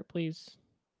cover art, please?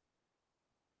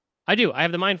 I do. I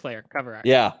have the Mind Flayer cover art.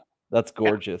 Yeah, that's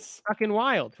gorgeous. Yeah, fucking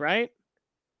wild, right?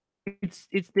 It's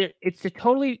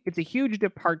a huge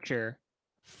departure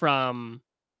from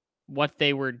what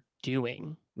they were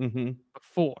doing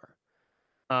before.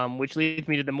 Which leads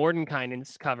me to the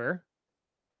Mordenkainen's cover.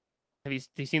 Have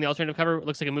you seen the alternative cover? It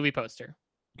looks like a movie poster.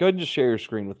 Go ahead and just share your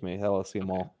screen with me. I'll see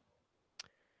them all.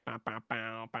 How do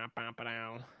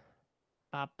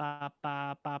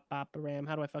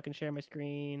I fucking share my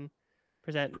screen?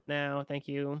 Present now. Thank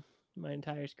you. My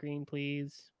entire screen,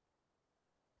 please.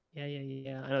 Yeah.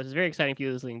 I know this is very exciting for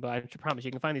you listening, but I promise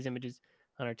you can find these images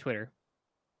on our Twitter.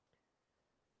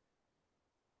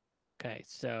 Okay,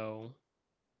 so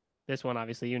this one,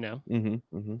 obviously, but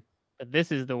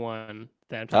this is the one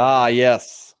that.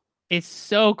 Yes. It's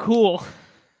so cool,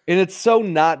 and it's so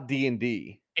not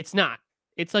D&D. It's not.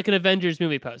 It's like an Avengers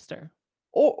movie poster.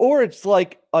 Or it's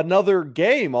like another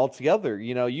game altogether.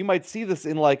 You might see this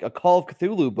in like a Call of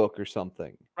Cthulhu book or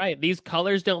something. Right. These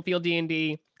colors don't feel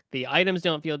D&D. The items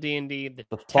don't feel D&D.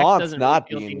 The font's not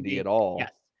D&D at all.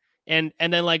 Yes. And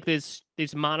then like these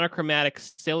monochromatic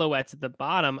silhouettes at the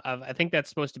bottom of, I think that's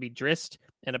supposed to be Drizzt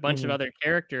and a bunch of other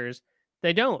characters.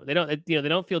 They don't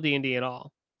feel D&D at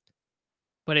all.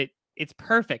 But it's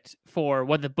perfect for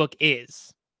what the book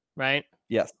is, right?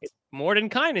 Yes. It's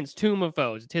Mordenkainen's Tomb of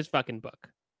Foes. It's his fucking book.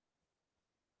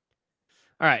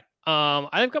 All right.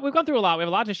 We've gone through a lot. We have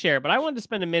a lot to share, but I wanted to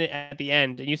spend a minute at the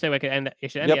end, and you say we could end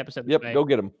the episode this way. Go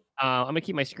get them. I'm going to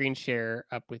keep my screen share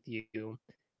up with you.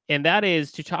 And that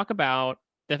is to talk about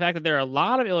the fact that there are a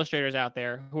lot of illustrators out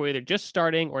there who are either just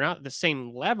starting or not at the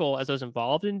same level as those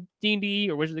involved in D&D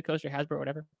or Wizards of the Coast or Hasbro or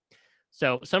whatever.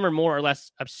 So some are more or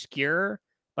less obscure,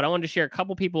 but I wanted to share a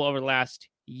couple people over the last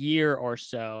year or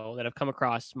so that have come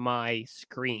across my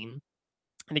screen.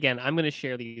 And again, I'm going to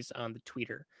share these on the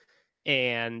Twitter.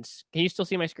 And can you still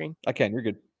see my screen? I can. You're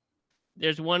good.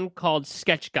 There's one called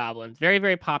Sketch Goblins. Very,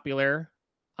 very popular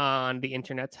on the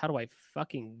internet. How do I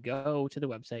fucking go to the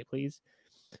website, please?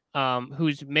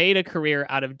 Who's made a career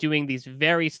out of doing these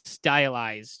very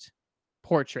stylized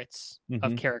portraits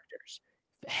of characters.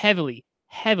 Heavily,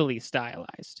 heavily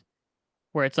stylized.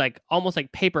 Where it's like almost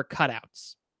like paper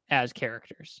cutouts as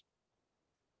characters.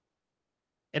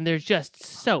 And they're just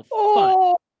so fun.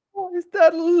 Oh, is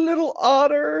that a little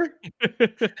otter?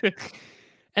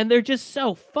 And they're just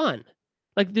so fun.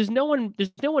 Like there's no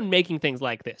one making things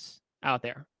like this out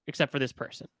there except for this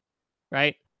person,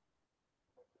 right?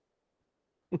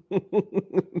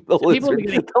 the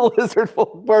lizard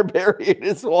folk barbarian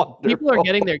is wonderful. People are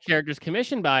getting their characters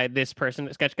commissioned by this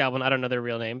person, Sketch Goblin. I don't know their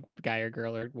real name, guy or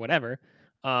girl or whatever.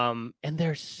 And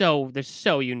they're so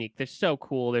unique. They're so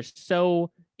cool. They're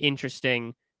so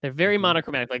interesting. They're very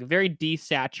monochromatic, like very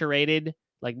desaturated,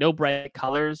 like no bright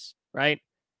colors, right?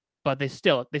 But they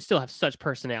still have such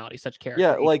personality, such Yeah,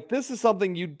 character. like this is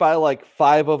something you'd buy like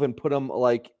 5 of and put them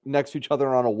like next to each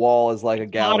other on a wall as like a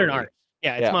gallery. Modern art.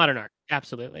 Yeah, it's Yeah. modern art.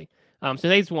 Absolutely. So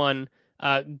today's one.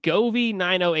 Govy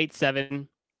 9087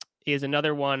 is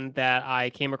another one that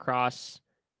I came across.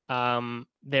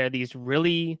 They're these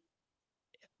really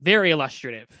very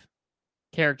illustrative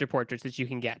character portraits that you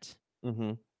can get.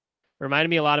 Mm-hmm. Reminded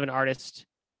me a lot of an artist,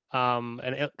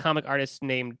 a comic artist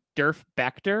named Derf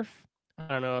Backderf. I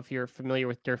don't know if you're familiar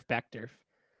with Derf Backderf,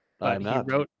 but I'm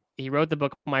not. he wrote the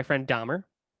book My Friend Dahmer,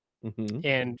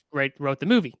 and wrote the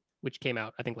movie, which came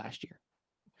out I think last year,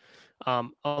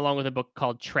 along with a book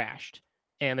called Trashed.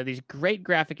 And they're these great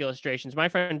graphic illustrations. My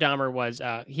Friend Dahmer was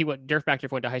Derf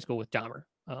Backderf went to high school with Dahmer,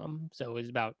 so it was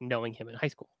about knowing him in high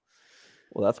school.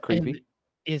 Well, that's creepy. And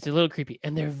it's a little creepy,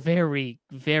 and they're very,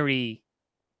 very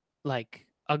like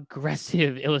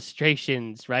aggressive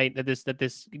illustrations, right? That this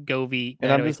Govy.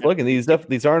 And I'm just looking. These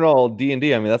aren't all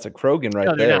D&D. I mean, that's a Krogan right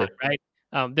they're there. not, right?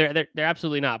 They're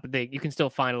absolutely not. But you can still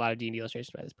find a lot of D&D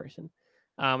illustrations by this person.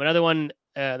 Another one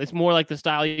that's more like the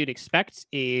style you'd expect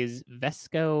is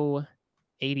Vesco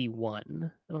 81.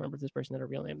 I don't remember if this person had a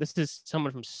real name. This is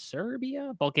someone from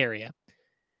Serbia, Bulgaria,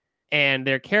 and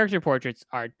their character portraits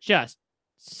are just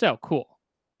so cool.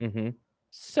 Mm-hmm.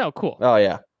 So cool. Oh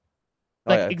yeah.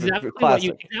 Like exactly what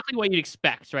you'd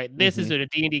expect, right? This is what a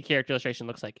D&D character illustration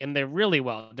looks like, and they're really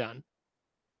well done.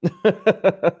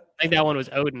 I think that one was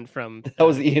Odin from. That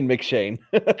was Ian McShane.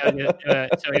 So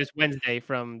it was Wednesday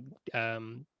from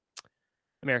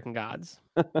American Gods.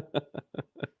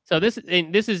 So this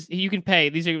is you can pay.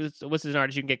 This is an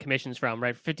artist you can get commissions from,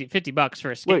 right? $50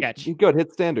 for a sketch. Wait, good.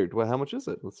 Hit standard. Well, how much is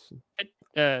it? Let's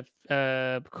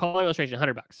color illustration,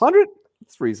 $100. 100.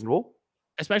 It's reasonable.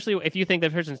 Especially if you think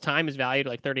that person's time is valued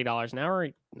like $30 an hour,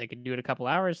 they could do it a couple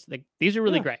hours. Like these are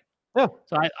really great. Yeah.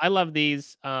 So I love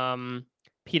these.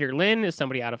 Peter Lynn is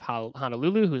somebody out of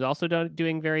Honolulu who's also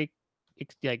doing very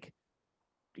like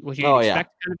what you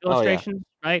expect kind of illustrations,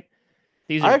 right?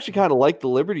 I actually kind of like the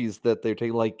liberties that they're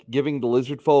taking, like giving the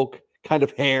lizard folk kind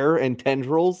of hair and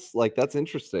tendrils. Like that's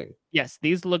interesting. Yes,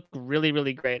 these look really,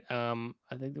 really great. I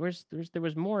think there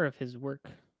was more of his work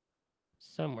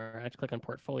somewhere. I have to click on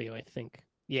portfolio, I think.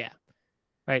 Yeah.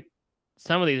 Right.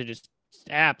 Some of these are just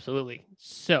absolutely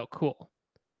so cool.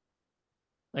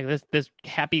 Like this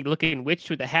happy looking witch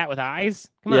with a hat with eyes.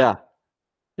 Come on.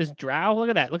 This drow, look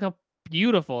at that. Look how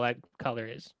beautiful that color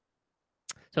is.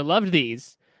 So loved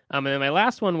these. And then my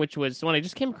last one, which was one I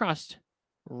just came across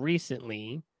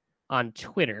recently on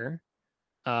Twitter,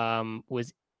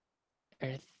 was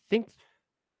I think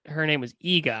her name was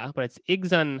Iga, but it's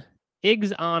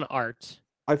Igs on Art.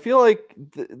 I feel like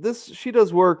she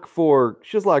does work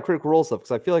she does a lot of Critical Role stuff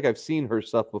because I feel like I've seen her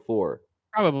stuff before.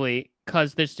 Probably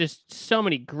because there's just so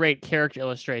many great character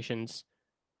illustrations.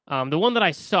 The one that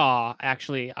I saw,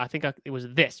 actually, I think it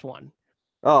was this one.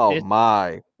 Oh,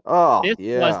 my. Oh, this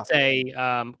yeah. was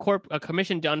a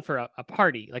commission done for a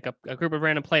party, like a group of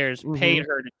random players paid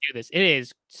her to do this. It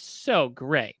is so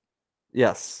great.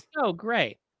 Yes. So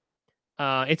great.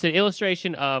 It's an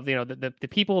illustration of the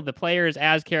people, the players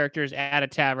as characters at a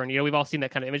tavern. We've all seen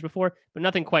that kind of image before, but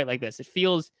nothing quite like this. It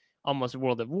feels almost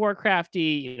World of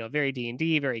Warcrafty, very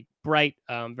D&D, very bright,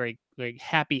 very very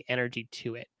happy energy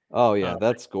to it. Oh yeah,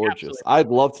 that's gorgeous. I'd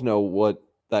love to know what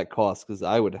that costs because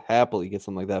I would happily get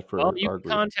something like that for our you group.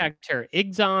 Contact her.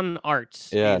 Igzon Arts.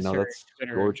 Yeah, no, that's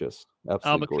gorgeous.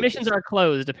 Absolutely. But commissions are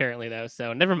closed apparently though,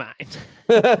 so never mind.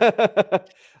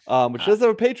 Which does have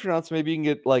a Patreon, so maybe you can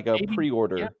get like a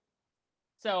pre-order. Yeah.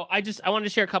 So I wanted to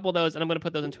share a couple of those, and I'm going to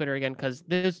put those on Twitter again because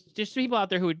there's just people out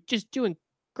there who are just doing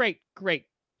great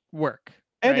work.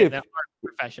 And right? That aren't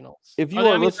professionals, if you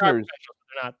are listeners,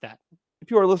 they're not that. If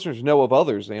you are listeners know of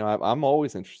others, I'm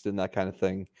always interested in that kind of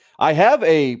thing. I have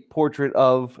a portrait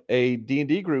of a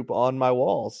D&D group on my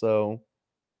wall, so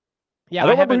yeah, I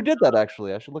don't remember who did that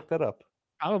actually. I should look that up.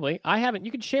 Probably. I haven't. You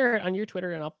could share it on your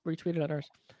Twitter, and I'll retweet it on ours.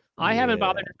 I haven't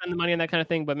bothered to spend the money on that kind of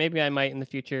thing, but maybe I might in the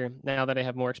future now that I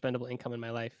have more expendable income in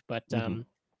my life. But all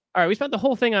right, we spent the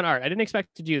whole thing on art. I didn't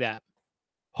expect to do that.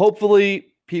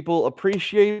 Hopefully, people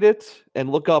appreciate it and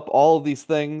look up all of these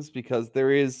things because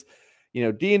there is,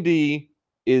 D&D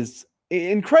is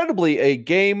incredibly a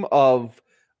game of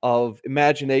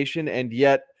imagination, and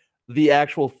yet the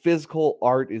actual physical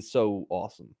art is so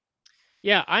awesome.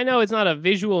 Yeah, I know it's not a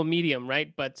visual medium,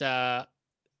 right? But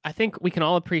I think we can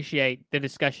all appreciate the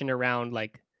discussion around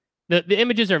like the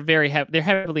images are they're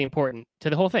heavily important to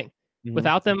the whole thing.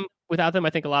 Without them, I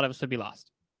think a lot of us would be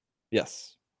lost.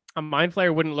 Yes, A Mind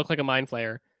Flayer wouldn't look like a Mind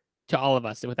Flayer to all of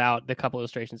us without the couple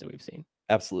illustrations that we've seen.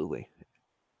 absolutely.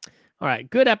 All right,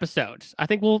 good episode. I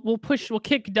think we'll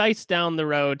kick dice down the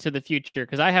road to the future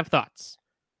because I have thoughts.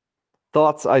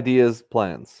 Thoughts, ideas,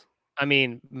 plans. I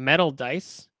mean, metal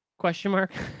dice? Question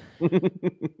mark.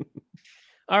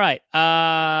 All right.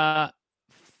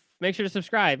 Make sure to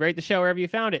subscribe, rate the show wherever you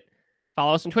found it.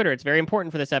 Follow us on Twitter. It's very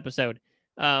important for this episode.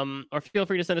 Or feel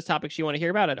free to send us topics you want to hear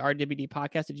about at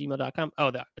rwdpodcast@gmail.com.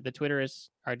 Oh, the Twitter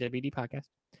is rwdpodcast.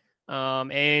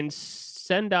 And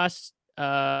send us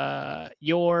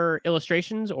your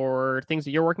illustrations or things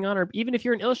that you're working on, or even if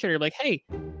you're an illustrator, like, hey,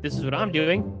 this is what I'm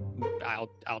doing.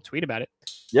 I'll tweet about it.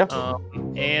 Yeah.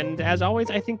 And as always,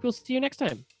 I think we'll see you next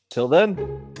time. Till then.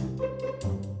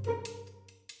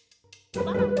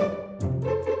 Bye.